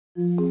Hi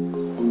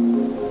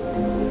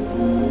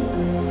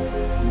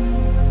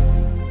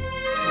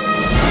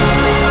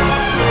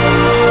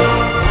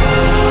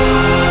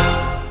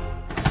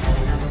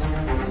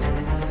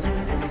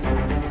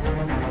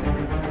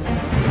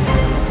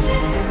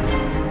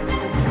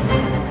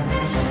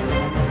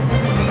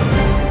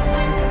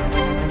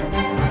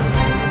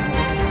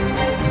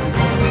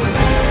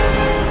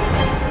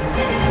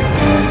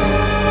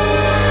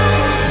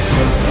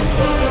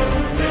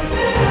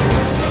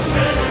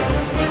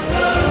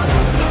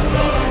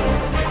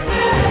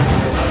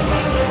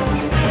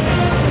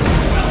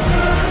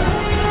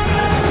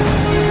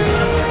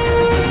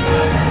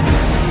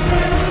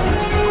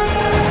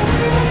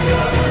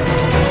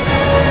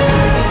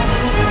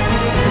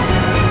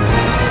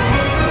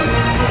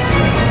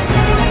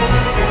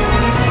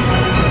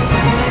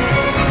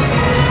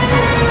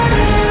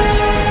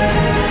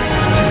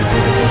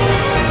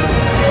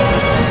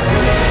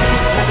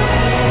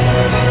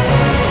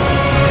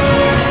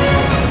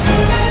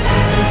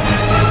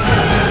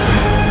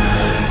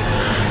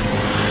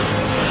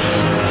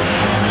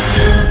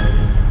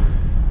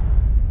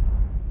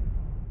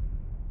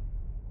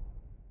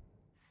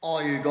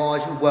you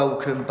guys, and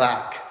welcome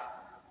back.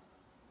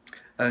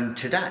 And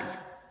today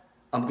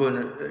I'm going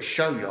to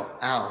show you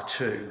how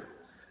to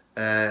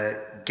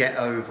get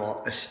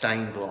over a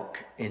stain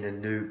block in a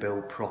new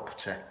build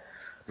property.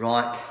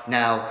 Right,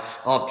 now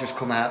I've just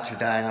come out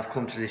today and I've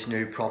come to this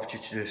new property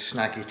to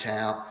snag it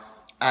out,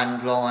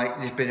 and like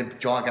there's been a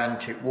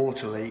gigantic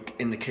water leak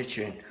in the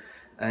kitchen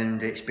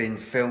and it's been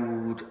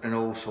filled and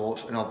all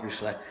sorts, and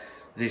obviously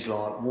there's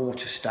like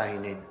water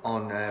staining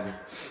on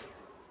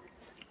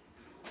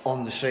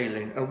the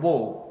ceiling and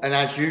wall. And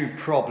as you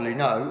probably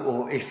know,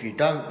 or if you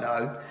don't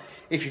know,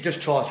 if you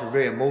just try to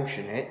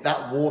re-emulsion it,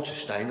 that water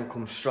stain will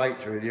come straight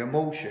through the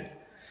emulsion.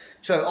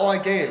 So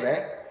ideally,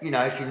 you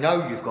know, if you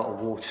know you've got a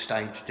water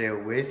stain to deal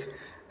with,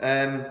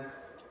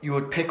 you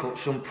would pick up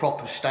some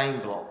proper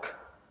stain block,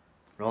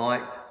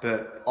 right?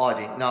 But I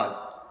didn't know,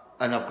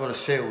 and I've got to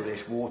seal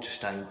this water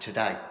stain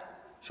today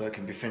so it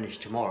can be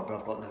finished tomorrow, but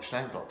I've got no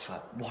stain block. So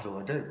what do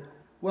I do?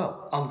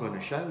 Well, I'm going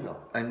to show you,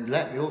 and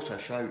let me also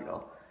show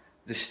you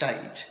the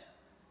state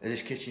of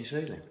this kitchen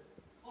ceiling.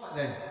 Right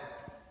then,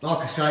 like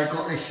I say, I've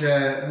got this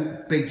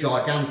big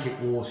gigantic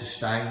water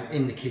stain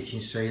in the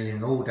kitchen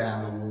ceiling, all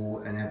down the wall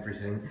and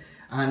everything,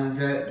 and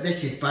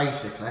this is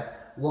basically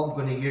what I'm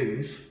going to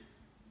use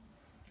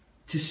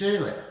to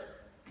seal it.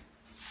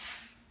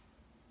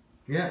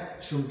 Yeah,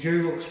 some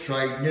Dulux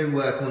Trade New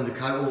Work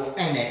undercoat, or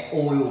any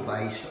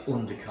oil-based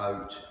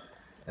undercoat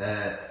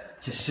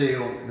to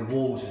seal the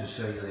walls and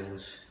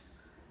ceilings.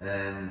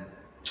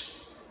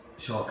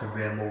 So I can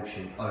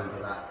re-emulsion over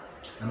that.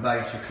 And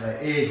basically,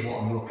 here's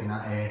what I'm looking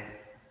at here.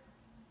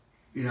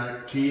 You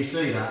know, can you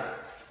see that?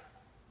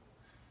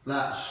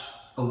 That's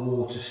a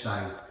water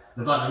stain.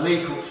 They've had a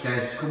leak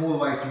upstairs, it's come all the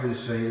way through the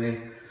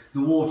ceiling.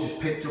 The water's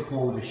picked up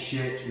all the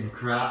shit and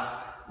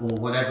crap, or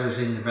whatever's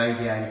in the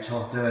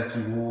radiator,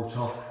 dirty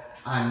water,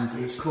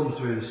 and it's come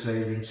through the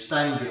ceiling,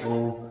 stained it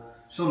all.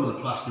 Some of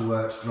the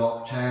plasterwork's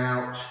dropped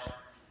out,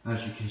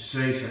 as you can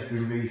see, so it's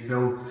been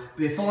refilled.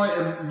 But if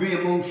I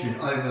re-emulsion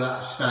over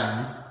that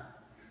stain,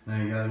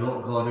 there you go,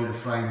 look, I've got to do the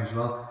frame as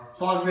well.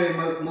 If I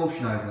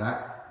re-emulsion over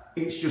that,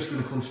 it's just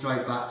going to come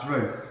straight back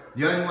through.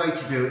 The only way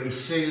to do it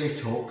is seal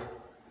it up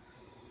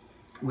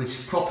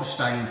with proper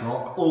stain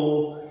block,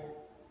 or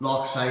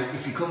like I say,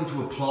 if you come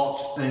to a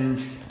plot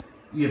and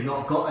you've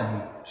not got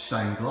any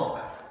stain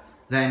block,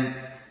 then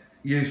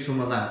use some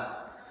of that.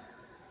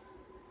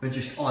 And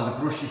just either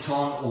brush it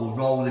on or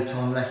roll it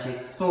on, let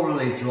it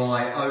thoroughly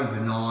dry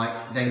overnight,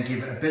 then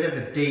give it a bit of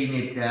a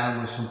denib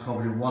down with some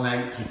probably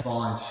 180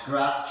 fine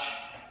scratch,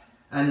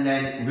 and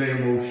then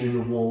re-emulsion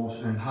the walls,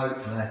 and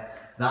hopefully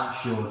that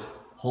should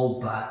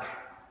hold back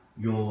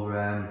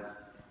your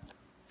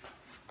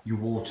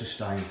water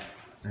stain.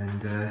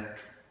 And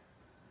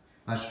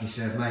as you can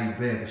see, I've made a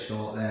bit of a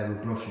start there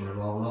with brushing the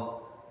roller,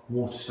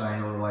 water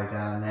stain all the way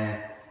down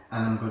there,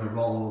 and I'm going to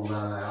roll all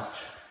that out.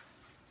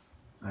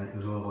 And it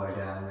goes all the way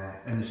down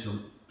there, and there's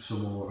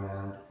some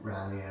more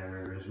around the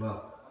area as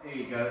well. Here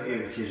you go,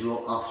 here it is.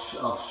 Look, I've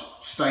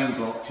stain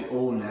blocked it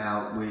all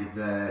now with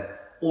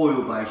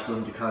oil-based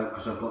undercoat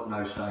because I've got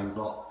no stain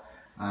block,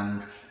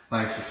 and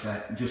basically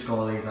just got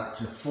to leave that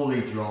to fully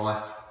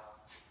dry,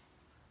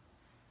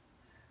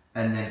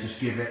 and then just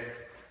give it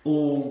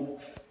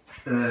all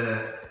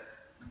an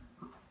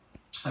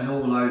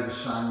all-over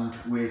sand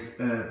with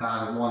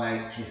about a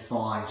 180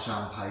 fine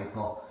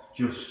sandpaper,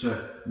 just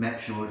to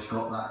make sure it's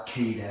got that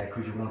key there,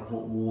 because you want to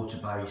put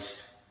water-based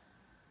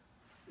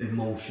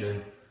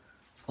emulsion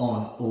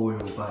on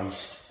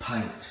oil-based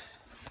paint,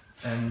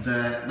 and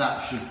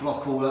that should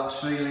block all that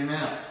ceiling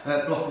out,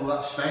 block all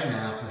that stain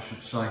out, I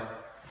should say.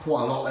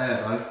 Quite a lot there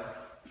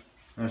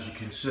though, as you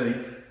can see,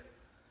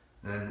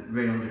 and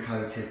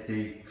re-undercoated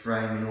the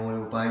frame in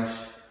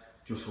oil-based,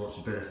 just wants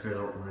a bit of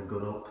fill up and a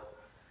good up.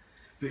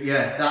 But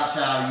yeah, that's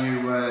how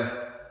you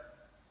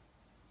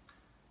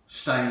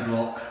stain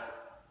block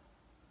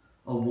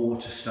a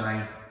water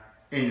stain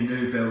in a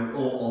new build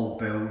or old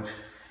build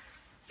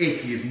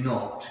if you've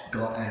not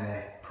got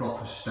any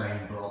proper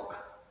stain block.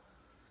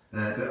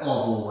 But I've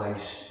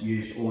always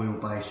used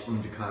oil-based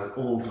undercoat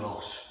or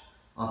gloss.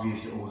 I've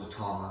used it all the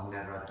time, I've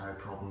never had no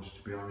problems,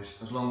 to be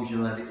honest. As long as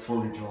you let it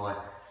fully dry,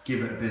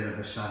 give it a bit of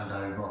a sand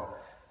over,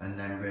 and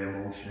then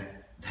re-emulsion it.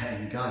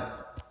 There you go.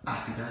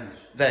 Happy days.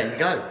 There you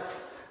go.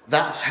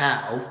 That's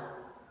how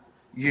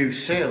you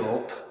seal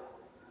up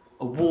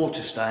a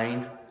water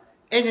stain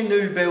in a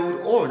new build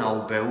or an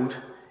old build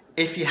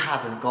if you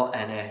haven't got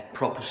any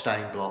proper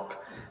stain block.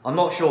 I'm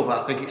not sure, but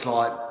I think it's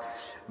like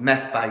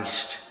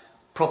meth-based.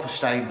 Proper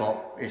stain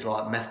block is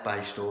like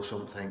meth-based or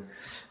something.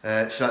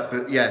 So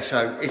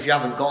if you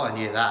haven't got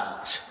any of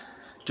that,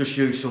 just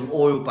use some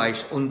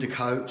oil-based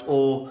undercoat,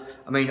 or,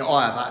 I mean,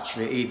 I have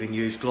actually even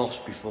used gloss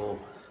before,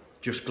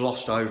 just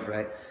glossed over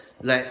it,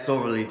 let it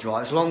thoroughly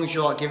dry. As long as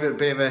you like give it a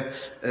bit of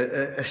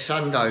a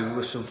sand over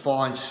with some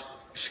fine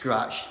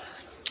scratch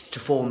to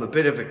form a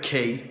bit of a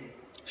key,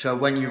 so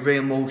when you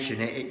re-emulsion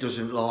it, it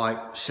doesn't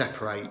like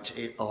separate,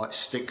 it like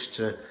sticks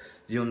to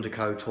the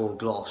undercoat or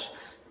gloss.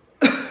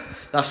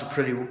 That's a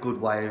pretty good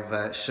way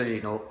of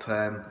sealing up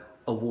a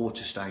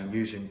water stain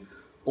using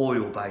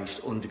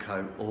oil-based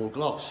undercoat or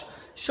gloss.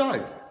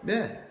 So,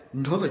 yeah,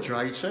 another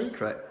trade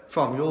secret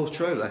from yours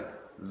truly,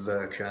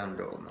 the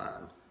Candle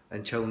Man.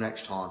 Until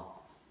next time,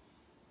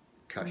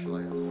 catch you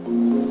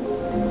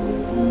later.